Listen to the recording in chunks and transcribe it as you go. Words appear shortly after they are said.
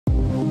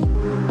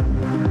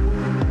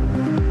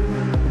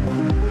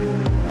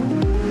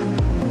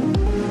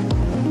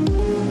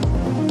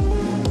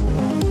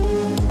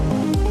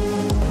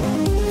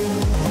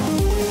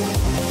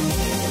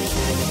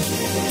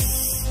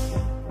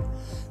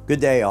Good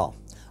day, all.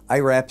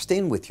 Ira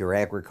Epstein with your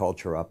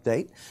agriculture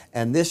update,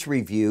 and this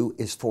review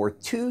is for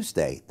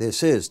Tuesday.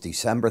 This is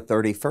December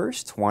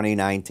 31st,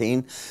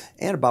 2019,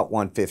 and about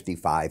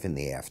 1:55 in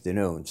the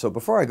afternoon. So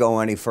before I go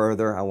any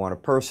further, I want to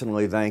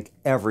personally thank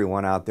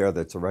everyone out there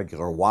that's a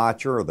regular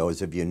watcher, or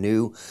those of you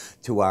new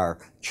to our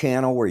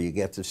channel where you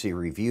get to see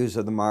reviews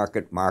of the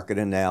market, market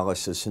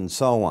analysis, and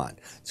so on.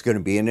 It's going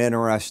to be an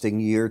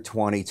interesting year,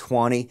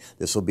 2020.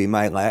 This will be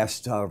my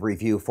last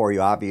review for you,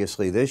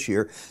 obviously, this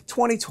year.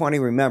 2020,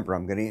 remember,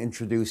 I'm going to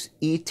introduce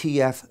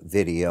ETF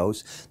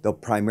videos. They'll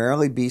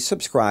primarily be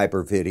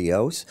subscriber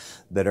videos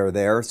that are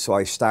there. So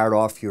I start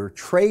off your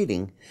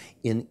trading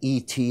in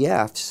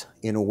ETFs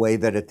in a way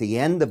that at the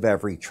end of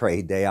every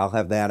trade day, I'll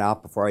have that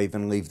out before I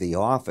even leave the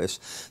office.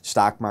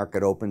 Stock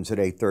market opens at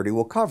 8:30,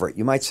 we'll cover it.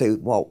 You might say,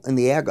 well, in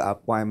the ag,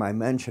 why am I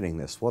mentioning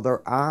this? Well,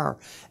 there are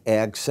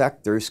ag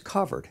sectors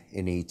covered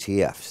in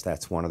ETFs.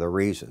 That's one of the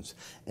reasons.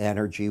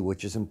 Energy,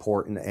 which is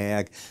important to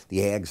ag, the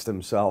ags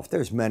themselves,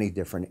 there's many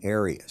different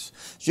areas.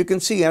 As you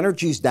can see,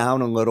 energy's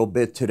down a little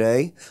bit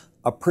today.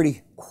 A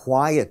pretty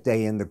quiet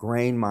day in the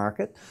grain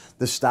market.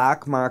 The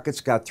stock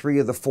market's got 3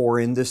 of the 4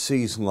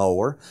 indices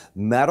lower.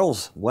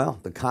 Metals, well,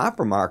 the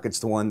copper market's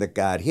the one that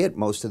got hit.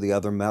 Most of the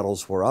other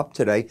metals were up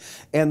today.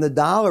 And the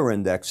dollar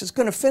index is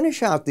going to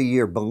finish out the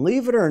year,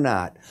 believe it or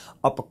not,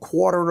 up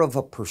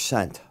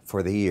 0.25%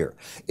 for the year.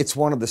 It's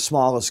one of the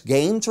smallest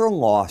gains or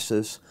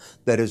losses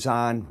that is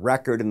on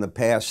record in the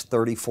past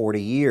 30,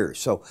 40 years.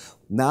 So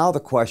now the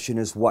question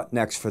is, what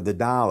next for the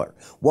dollar?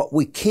 What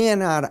we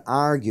cannot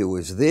argue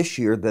is this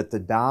year that the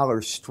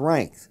dollar's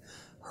strength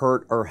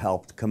hurt or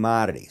helped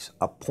commodities.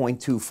 Up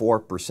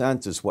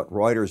 0.24% is what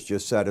Reuters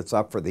just said it's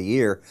up for the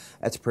year.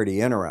 That's pretty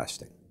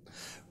interesting.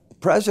 The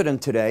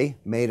president today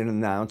made an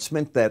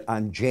announcement that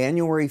on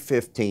January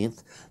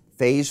 15th,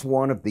 Phase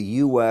 1 of the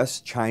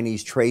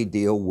U.S.-Chinese trade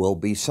deal will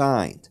be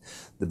signed.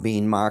 The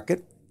bean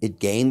market, it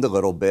gained a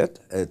little bit.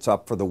 It's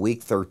up for the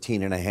week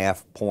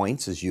 13.5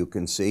 points, as you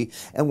can see.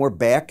 And we're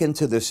back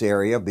into this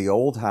area of the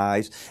old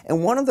highs.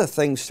 And one of the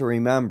things to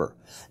remember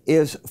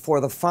is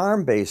for the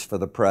farm base for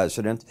the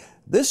president,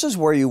 this is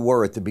where you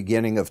were at the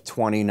beginning of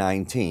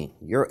 2019.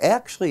 You're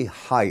actually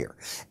higher.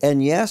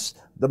 And yes,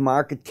 the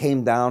market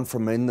came down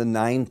from in the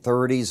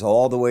 930s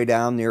all the way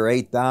down near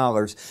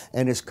 $8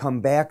 and has come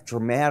back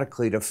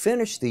dramatically to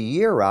finish the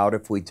year out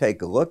if we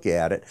take a look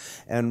at it.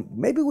 And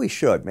maybe we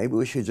should. Maybe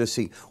we should just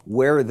see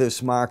where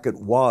this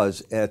market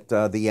was at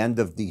the end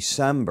of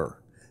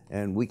December.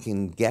 And we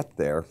can get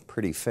there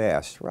pretty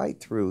fast, right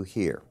through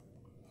here.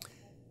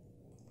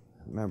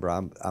 Remember,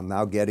 I'm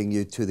now getting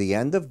you to the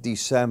end of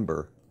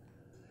December.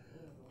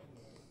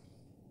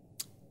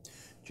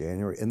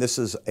 January, and this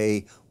is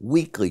a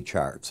weekly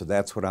chart, so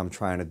that's what I'm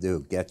trying to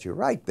do, get you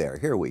right there.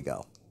 Here we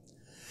go.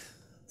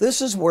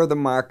 This is where the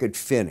market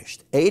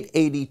finished,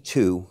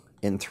 882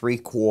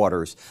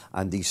 3/4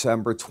 on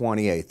December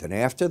 28th. And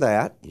after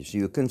that, as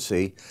you can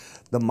see,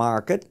 the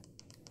market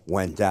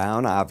went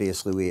down.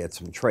 Obviously, we had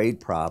some trade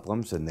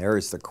problems, and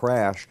there's the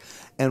crash.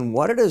 And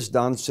what it has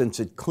done since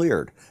it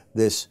cleared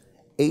this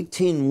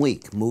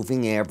 18-week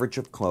moving average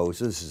of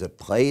closes is it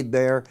played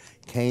there,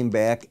 came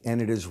back, and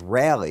it has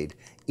rallied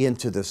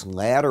into this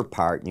latter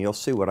part, and you'll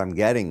see what I'm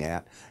getting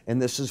at,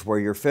 and this is where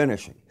you're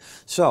finishing.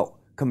 So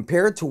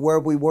compared to where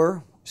we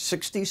were,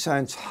 60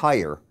 cents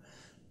higher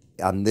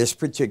on this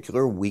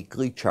particular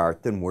weekly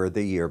chart than where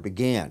the year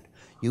began.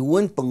 You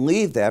wouldn't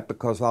believe that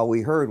because all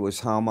we heard was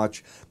how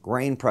much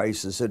grain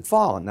prices had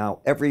fallen. Now,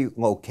 every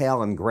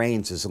locale in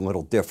grains is a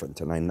little different,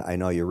 and I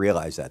know you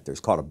realize that. There's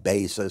called a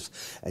basis,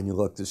 and you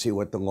look to see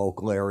what the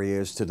local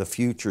area is to the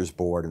futures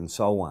board and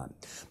so on.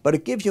 But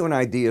it gives you an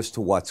idea as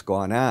to what's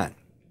going on.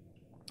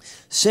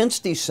 Since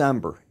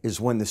December is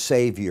when the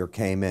savior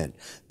came in.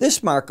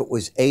 This market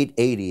was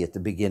 880 at the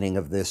beginning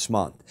of this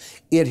month.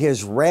 It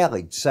has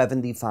rallied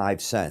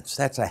 75 cents.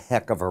 That's a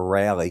heck of a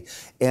rally,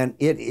 and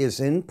it is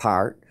in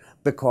part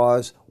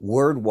because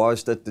word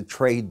was that the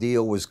trade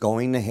deal was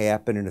going to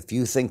happen, and if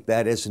you think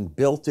that isn't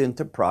built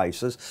into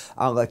prices,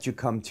 I'll let you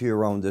come to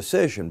your own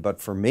decision.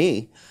 But for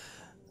me,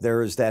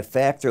 there is that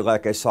factor,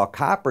 like I saw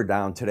copper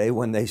down today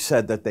when they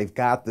said that they've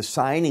got the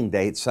signing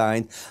date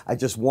signed. I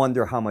just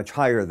wonder how much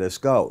higher this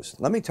goes.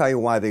 Let me tell you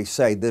why they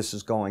say this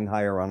is going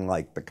higher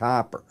unlike the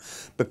copper.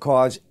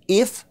 Because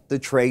if the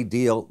trade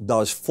deal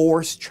does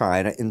force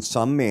China in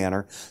some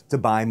manner to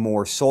buy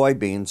more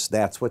soybeans,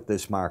 that's what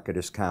this market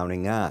is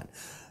counting on.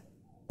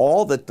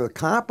 All that the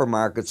copper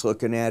market's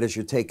looking at is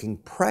you're taking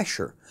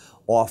pressure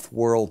off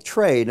world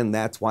trade, and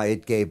that's why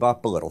it gave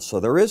up a little. So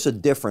there is a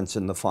difference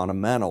in the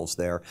fundamentals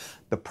there.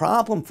 The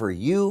problem for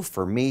you,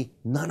 for me,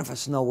 none of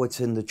us know what's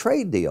in the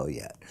trade deal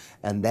yet,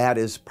 and that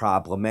is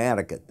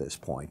problematic at this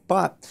point.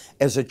 But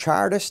as a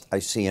chartist, I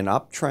see an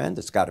uptrend.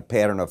 It's got a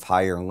pattern of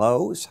higher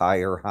lows,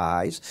 higher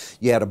highs.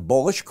 You had a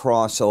bullish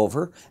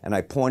crossover, and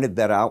I pointed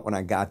that out when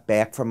I got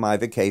back from my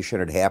vacation.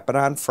 It happened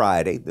on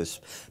Friday,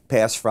 this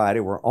past Friday.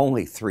 We're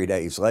only 3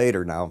 days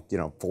later now,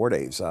 4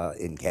 days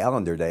in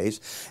calendar days,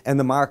 and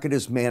the market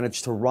has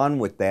managed to run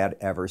with that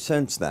ever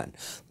since then.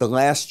 The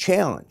last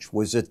challenge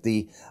was at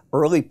the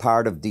early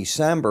part of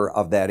December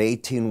of that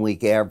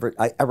 18-week average,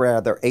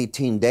 rather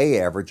 18-day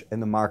average,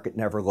 and the market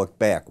never looked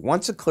back.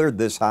 Once it cleared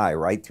this high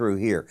right through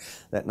here,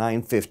 that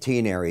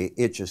 915 area,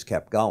 it just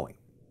kept going.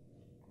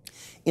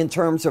 In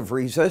terms of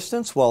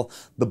resistance, well,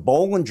 the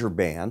Bollinger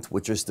Band,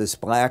 which is this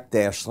black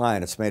dashed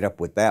line, it's made up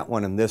with that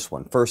one and this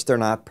one. First, they're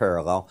not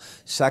parallel.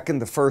 Second,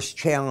 the first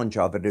challenge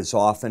of it is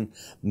often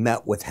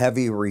met with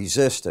heavy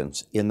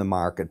resistance in the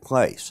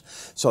marketplace.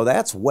 So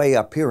that's way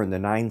up here in the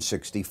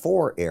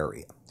 964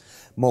 area.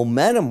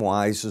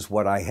 Momentum-wise is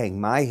what I hang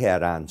my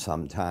hat on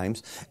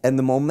sometimes, and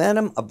the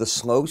momentum of the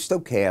slow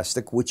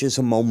stochastic, which is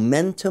a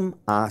momentum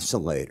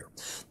oscillator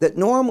that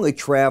normally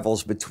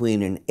travels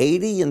between an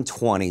 80 and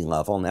 20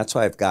 level, and that's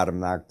why I've got them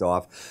knocked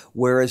off,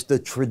 whereas the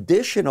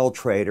traditional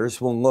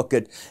traders will look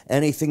at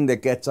anything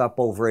that gets up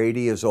over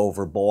 80 as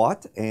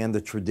overbought, and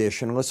the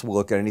traditionalists will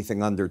look at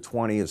anything under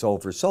 20 as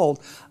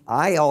oversold.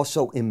 I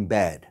also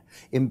embed.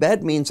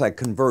 Embed means I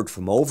convert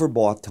from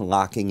overbought to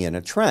locking in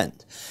a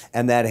trend.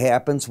 And that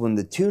happens when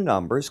the two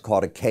numbers,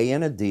 called a K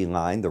and a D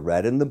line, the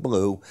red and the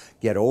blue,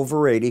 get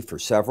over 80 for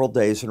several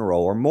days in a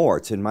row or more.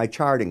 It's in my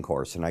charting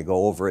course, and I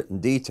go over it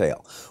in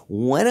detail.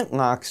 When it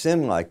locks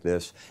in like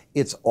this,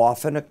 it's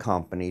often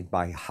accompanied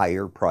by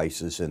higher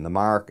prices in the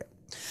market.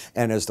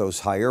 And as those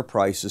higher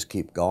prices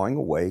keep going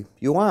away,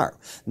 you are.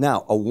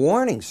 Now, a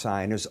warning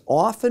sign is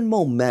often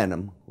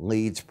momentum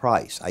leads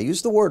price. I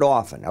use the word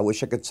often. I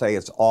wish I could say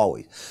it's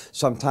always.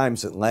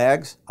 Sometimes it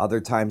lags,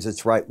 other times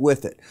it's right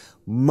with it.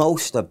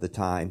 Most of the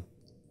time,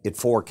 it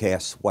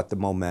forecasts what the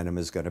momentum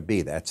is going to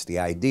be. That's the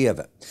idea of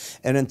it.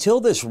 And until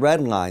this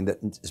red line that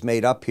is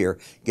made up here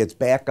gets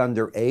back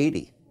under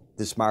 80,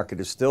 this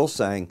market is still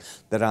saying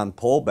that on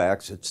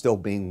pullbacks, it's still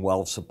being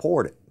well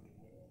supported.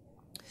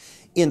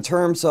 In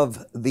terms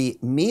of the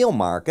meal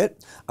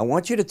market, I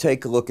want you to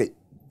take a look at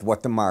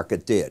what the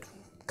market did.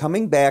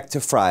 Coming back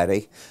to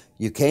Friday,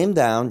 you came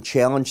down,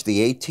 challenged the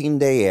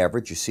 18-day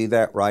average. You see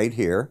that right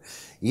here.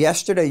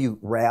 Yesterday, you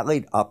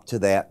rallied up to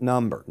that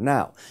number.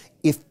 Now,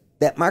 if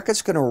that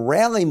market's going to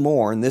rally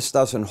more and this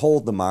doesn't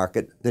hold the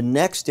market, the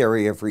next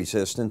area of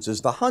resistance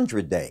is the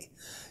 100-day.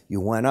 You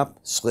went up,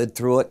 slid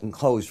through it, and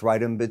closed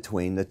right in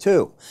between the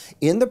two.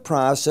 In the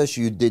process,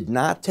 you did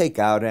not take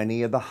out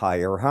any of the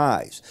higher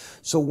highs.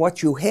 So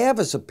what you have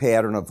is a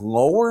pattern of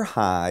lower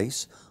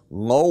highs,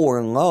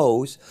 lower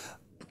lows,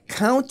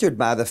 countered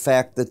by the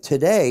fact that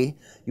today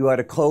you had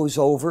to close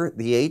over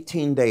the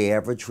 18-day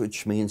average,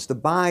 which means the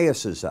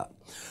bias is up.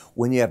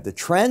 When you have the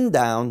trend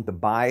down, the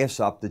bias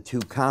up, the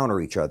two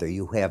counter each other.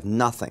 You have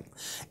nothing.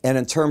 And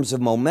in terms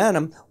of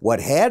momentum, what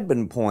had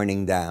been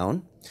pointing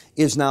down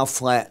is now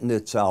flattened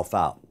itself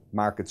out.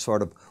 Market's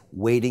sort of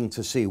waiting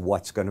to see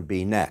what's going to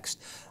be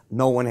next.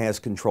 No one has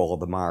control of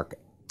the market.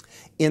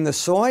 In the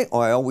soy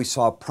oil, we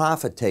saw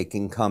profit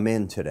taking come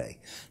in today.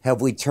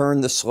 Have we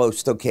turned the slow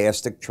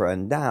stochastic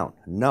trend down?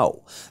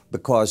 No,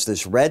 because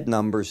this red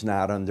number's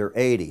not under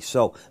 80.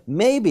 So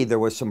maybe there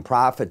was some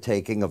profit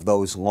taking of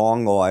those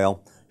long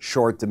oil,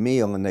 short the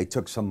meal, and they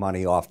took some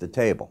money off the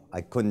table.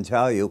 I couldn't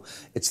tell you.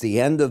 It's the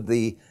end of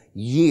the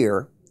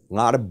year. A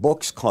lot of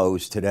books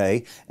closed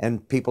today,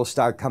 and people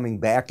start coming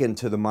back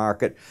into the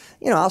market.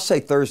 You know, I'll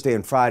say Thursday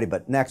and Friday,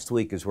 but next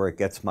week is where it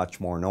gets much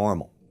more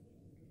normal.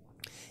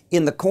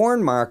 In the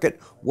corn market,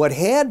 what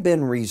had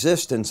been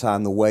resistance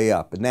on the way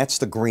up, and that's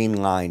the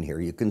green line here,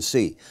 you can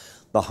see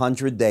the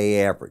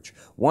 100-day average.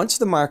 Once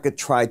the market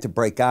tried to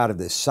break out of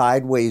this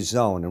sideways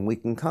zone, and we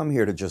can come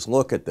here to just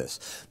look at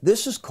this.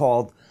 This is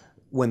called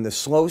when the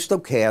slow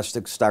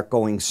stochastics start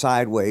going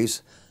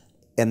sideways,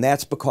 and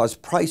that's because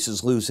price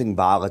is losing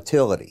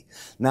volatility.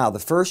 Now, the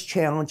first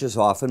challenge is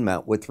often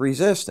met with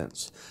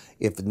resistance.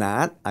 If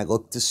not, I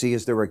look to see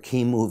is there a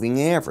key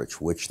moving average,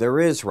 which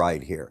there is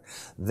right here.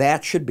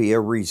 That should be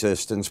a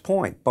resistance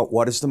point. But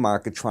what is the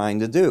market trying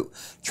to do?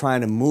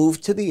 Trying to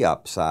move to the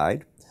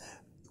upside.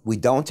 We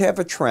don't have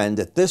a trend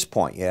at this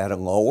point. You had a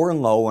lower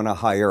low and a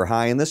higher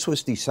high, and this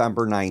was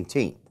December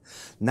 19th.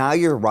 Now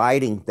you're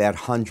riding that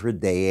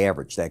 100-day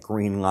average, that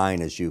green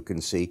line, as you can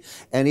see.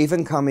 And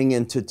even coming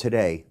into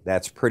today,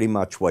 that's pretty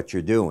much what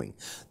you're doing.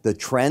 The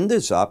trend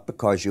is up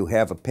because you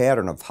have a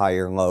pattern of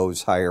higher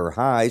lows, higher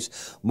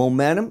highs.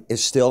 Momentum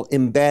is still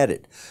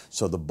embedded.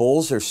 So the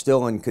bulls are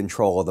still in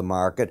control of the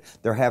market.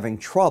 They're having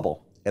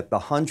trouble at the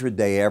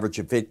 100-day average.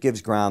 If it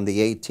gives ground,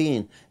 the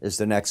 18 is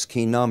the next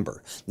key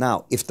number.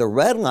 Now, if the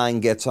red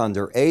line gets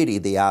under 80,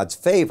 the odds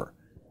favor.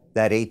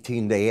 That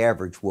 18-day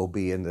average will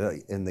be in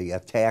the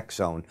attack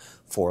zone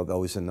for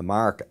those in the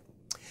market.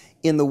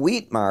 In the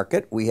wheat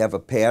market, we have a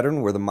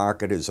pattern where the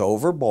market is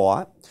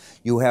overbought.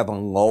 You have a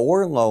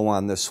lower low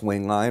on the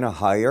swing line, a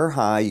higher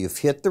high. You've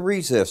hit the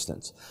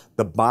resistance.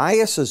 The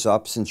bias is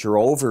up since you're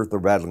over the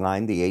red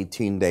line, the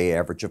 18-day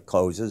average of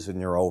closes,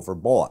 and you're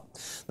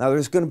overbought. Now,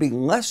 there's going to be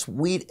less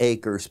wheat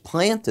acres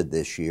planted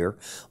this year,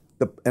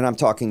 and I'm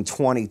talking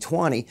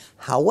 2020.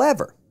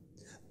 However,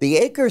 the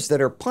acres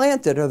that are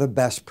planted are the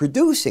best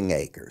producing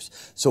acres.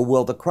 So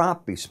will the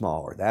crop be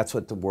smaller? That's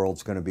what the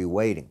world's going to be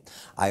waiting.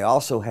 I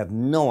also have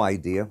no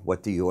idea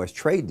what the U.S.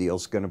 trade deal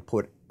is going to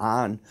put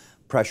on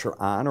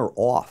pressure on or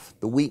off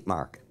the wheat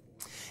market.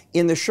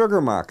 In the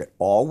sugar market,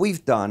 all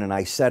we've done, and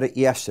I said it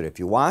yesterday, if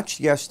you watched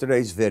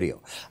yesterday's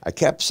video, I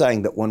kept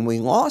saying that when we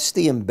lost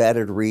the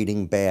embedded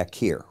reading back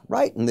here,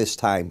 right in this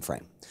time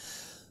frame,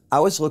 I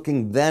was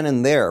looking then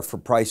and there for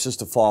prices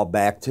to fall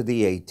back to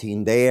the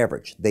 18-day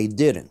average. They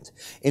didn't.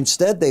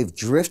 Instead, they've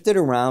drifted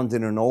around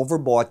in an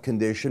overbought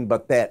condition,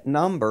 but that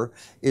number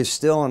is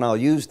still, and I'll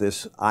use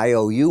this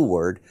IOU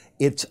word,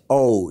 it's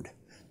owed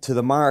to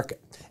the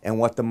market. And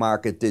what the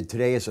market did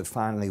today is it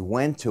finally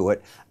went to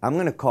it. I'm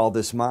going to call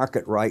this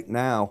market right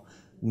now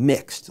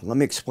mixed. Let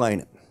me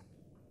explain it.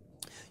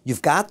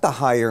 You've got the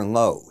higher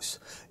lows.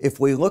 If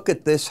we look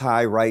at this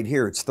high right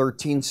here, it's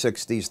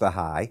 1360 is the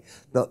high.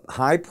 The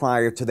high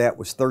prior to that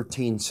was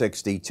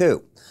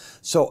 1362.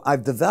 So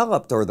I've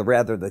developed, or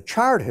rather the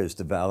chart has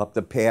developed,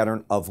 a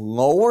pattern of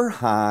lower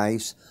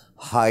highs,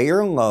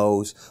 higher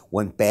lows,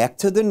 went back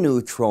to the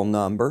neutral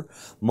number.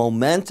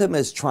 Momentum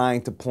is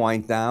trying to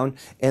point down,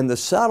 and the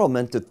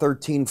settlement at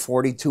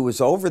 1342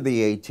 is over the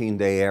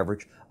 18-day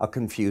average, a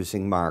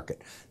confusing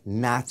market.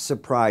 Not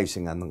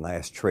surprising on the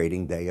last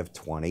trading day of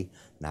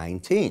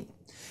 2019.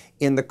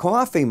 In the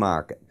coffee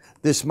market,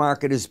 this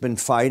market has been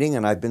fighting,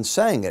 and I've been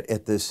saying it,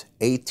 at this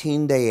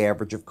 18-day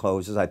average of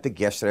closes. I think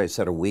yesterday I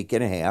said a week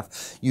and a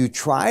half. You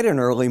tried an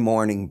early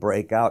morning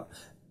breakout,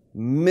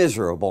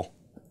 miserable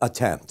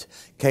attempt.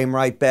 Came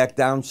right back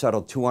down,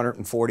 settled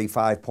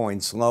 245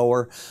 points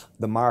lower.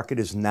 The market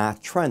is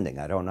not trending.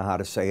 I don't know how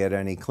to say it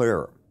any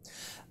clearer.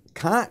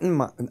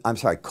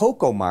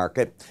 Cocoa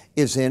market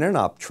is in an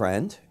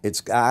uptrend.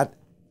 It's got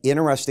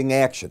interesting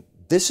action.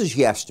 This is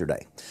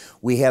yesterday.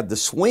 We had the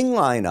swing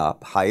line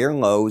up, higher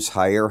lows,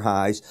 higher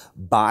highs,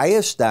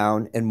 bias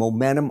down, and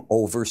momentum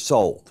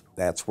oversold.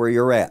 That's where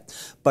you're at.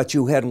 But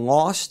you had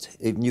lost,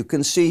 and you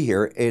can see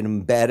here, an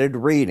embedded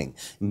reading.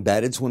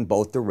 Embedded's when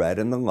both the red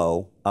and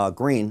the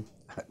green,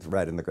 the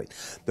red and the green,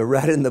 the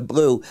red and the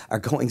blue are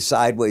going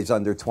sideways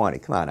under 20.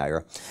 Come on,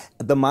 Ira.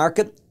 The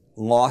market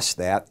lost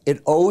that.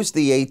 It owes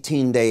the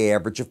 18-day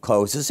average of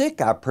closes. It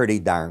got pretty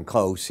darn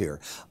close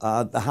here.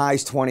 The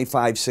high's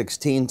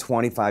 25.16,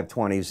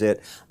 25.20 is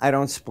it. I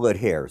don't split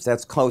hairs.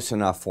 That's close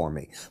enough for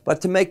me.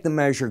 But to make the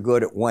measure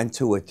good, it went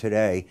to it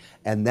today,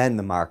 and then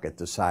the market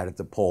decided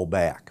to pull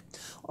back.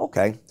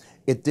 Okay,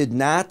 it did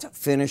not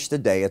finish the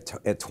day at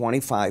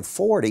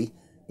 25.40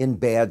 in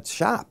bad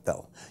shop,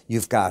 though.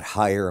 You've got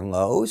higher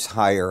lows,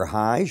 higher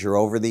highs. You're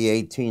over the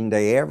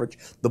 18-day average.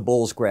 The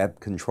bulls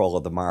grabbed control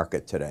of the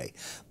market today.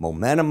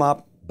 Momentum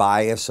up,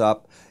 bias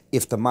up.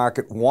 If the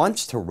market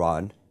wants to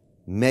run,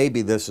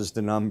 maybe this is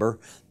the number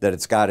that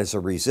it's got as a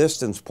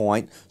resistance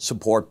point,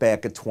 support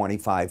back at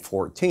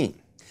 25.14.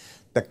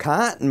 The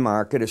cotton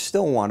market is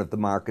still one of the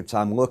markets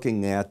I'm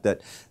looking at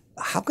that,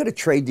 how could a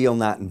trade deal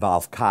not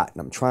involve cotton?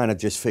 I'm trying to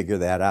just figure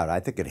that out.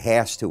 I think it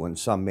has to in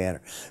some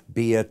manner,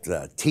 be it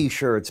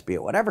T-shirts, be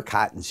it whatever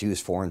cotton's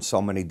used for in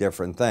so many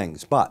different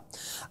things. But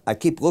I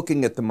keep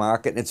looking at the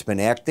market, and it's been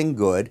acting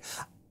good.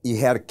 You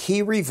had a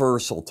key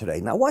reversal today.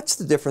 Now, what's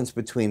the difference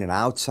between an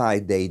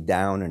outside day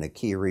down and a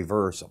key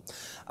reversal?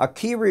 A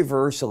key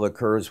reversal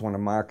occurs when a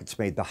market's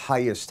made the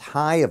highest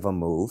high of a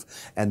move,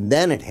 and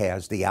then it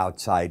has the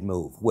outside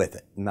move with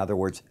it. In other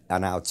words,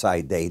 an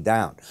outside day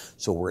down.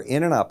 So we're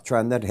in an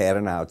uptrend that had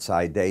an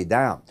outside day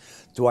down.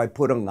 Do I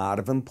put a lot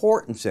of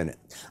importance in it?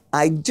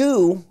 I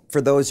do, for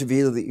those of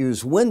you that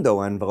use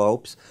window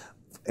envelopes,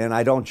 and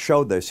I don't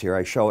show this here,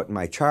 I show it in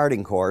my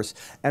charting course,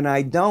 and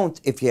I don't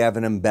if you have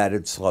an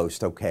embedded slow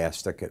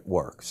stochastic at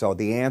work. So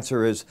the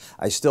answer is,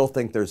 I still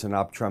think there's an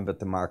uptrend, but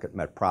the market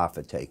met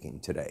profit taking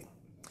today.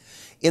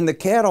 In the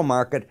cattle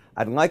market,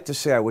 I'd like to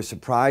say I was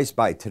surprised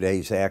by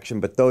today's action,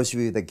 but those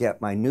of you that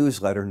get my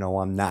newsletter know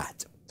I'm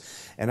not.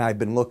 And I've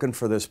been looking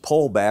for this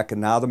pullback,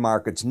 and now the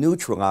market's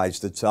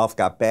neutralized itself,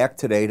 got back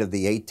today to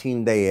the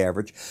 18-day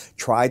average,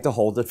 tried to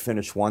hold it,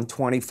 finished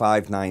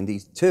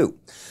 125.92.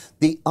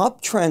 The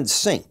uptrend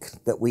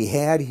sink that we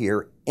had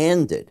here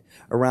ended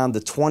around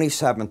the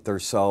 27th or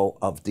so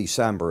of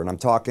December, and I'm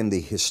talking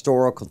the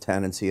historical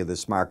tendency of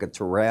this market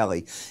to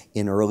rally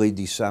in early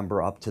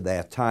December up to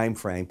that time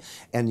frame,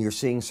 and you're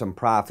seeing some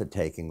profit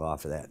taking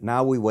off of that.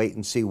 Now we wait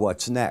and see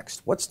what's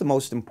next. What's the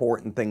most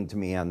important thing to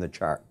me on the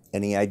chart?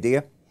 Any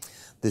idea?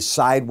 The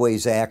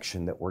sideways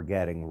action that we're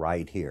getting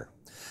right here.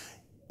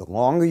 The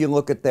longer you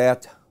look at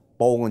that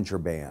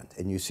Bollinger Band,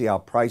 and you see how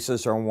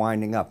prices are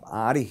winding up,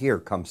 out of here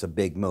comes a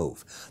big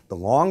move. The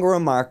longer a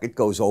market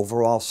goes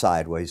overall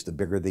sideways, the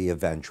bigger the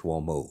eventual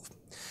move.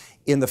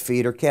 In the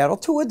feeder cattle,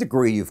 to a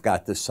degree, you've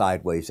got this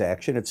sideways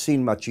action. It's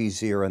seen much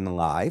easier in the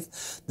live.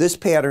 This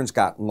pattern's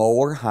got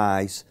lower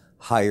highs,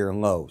 higher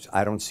lows.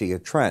 I don't see a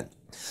trend.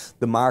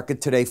 The market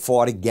today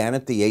fought again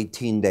at the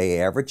 18-day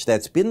average.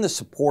 That's been the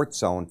support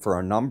zone for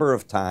a number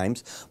of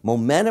times.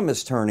 Momentum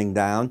is turning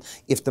down.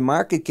 If the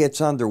market gets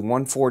under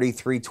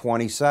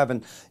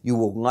 143.27, you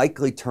will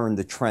likely turn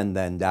the trend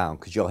then down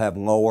because you'll have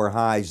lower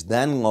highs,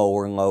 then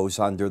lower lows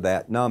under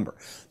that number.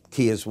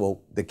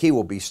 The key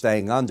will be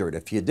staying under it.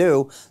 If you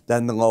do,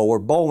 then the lower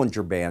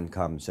Bollinger Band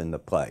comes into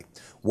play.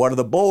 What do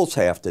the bulls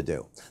have to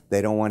do?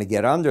 They don't want to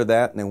get under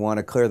that, and they want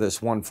to clear this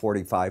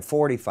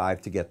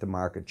 145.45 to get the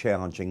market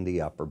challenging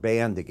the upper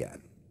band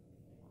again.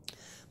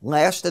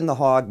 Last in the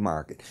hog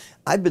market,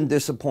 I've been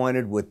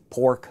disappointed with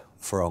pork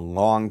for a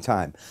long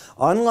time.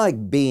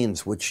 Unlike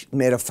beans, which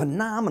made a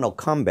phenomenal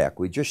comeback,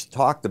 we just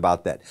talked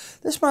about that,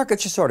 this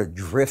market's just sort of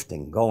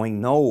drifting,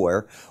 going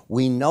nowhere.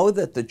 We know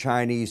that the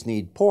Chinese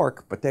need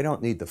pork, but they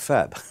don't need the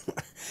Fed.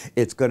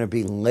 It's going to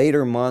be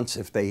later months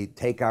if they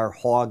take our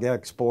hog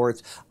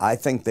exports. I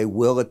think they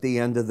will at the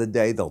end of the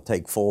day. They'll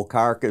take full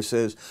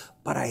carcasses,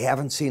 but I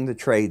haven't seen the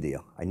trade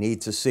deal. I need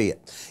to see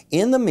it.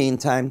 In the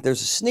meantime,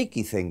 there's a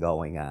sneaky thing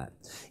going on.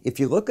 If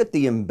you look at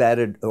the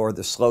embedded or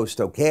the slow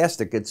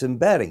stochastic, it's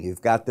embedding.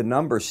 You've got the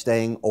numbers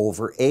staying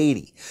over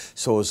 80.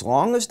 So as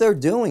long as they're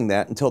doing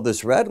that until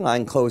this red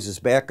line closes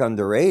back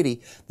under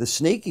 80, the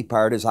sneaky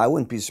part is I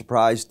wouldn't be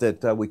surprised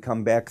that we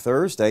come back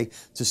Thursday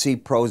to see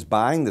pros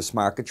buying this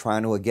market,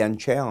 trying to again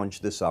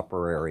challenge this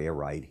upper area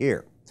right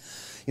here.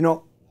 You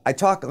know, I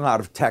talk a lot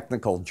of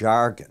technical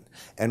jargon,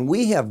 and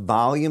we have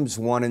volumes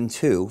 1 and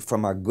 2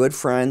 from our good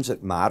friends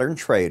at Modern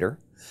Trader,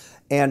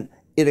 and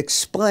it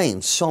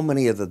explains so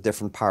many of the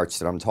different parts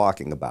that I'm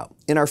talking about.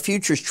 In our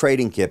futures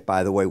trading kit,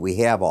 by the way, we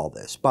have all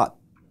this, but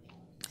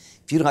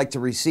if you'd like to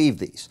receive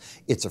these,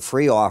 it's a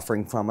free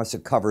offering from us.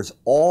 It covers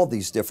all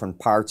these different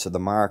parts of the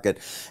market,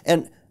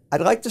 and I'd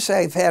like to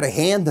say I've had a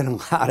hand in a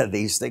lot of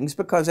these things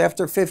because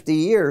after 50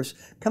 years,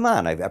 come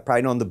on, I've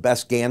probably known the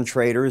best GAN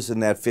traders in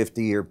that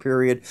 50-year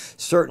period,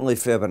 certainly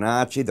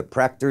Fibonacci, the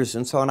Prechters,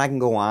 and so on. I can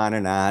go on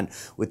and on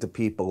with the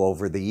people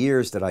over the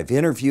years that I've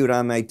interviewed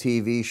on my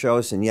TV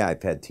shows. And yeah,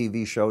 I've had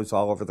TV shows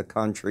all over the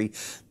country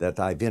that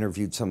I've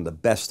interviewed some of the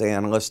best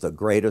analysts, the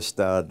greatest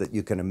that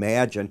you can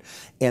imagine.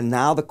 And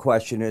now the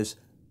question is,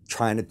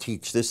 trying to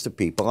teach this to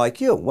people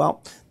like you.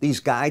 Well, these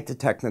guide to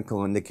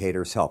technical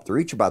indicators help. They're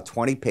each about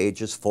 20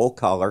 pages, full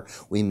color.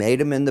 We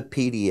made them into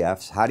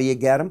PDFs. How do you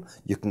get them?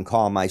 You can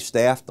call my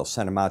staff. They'll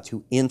send them out to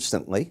you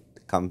instantly.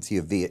 Come to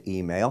you via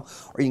email,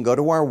 or you can go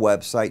to our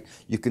website.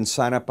 You can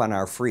sign up on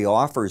our free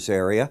offers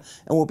area,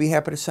 and we'll be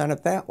happy to send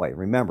it that way.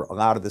 Remember, a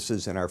lot of this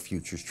is in our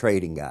futures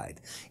trading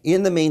guide.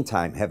 In the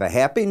meantime, have a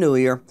happy new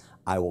year.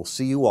 I will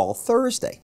see you all Thursday.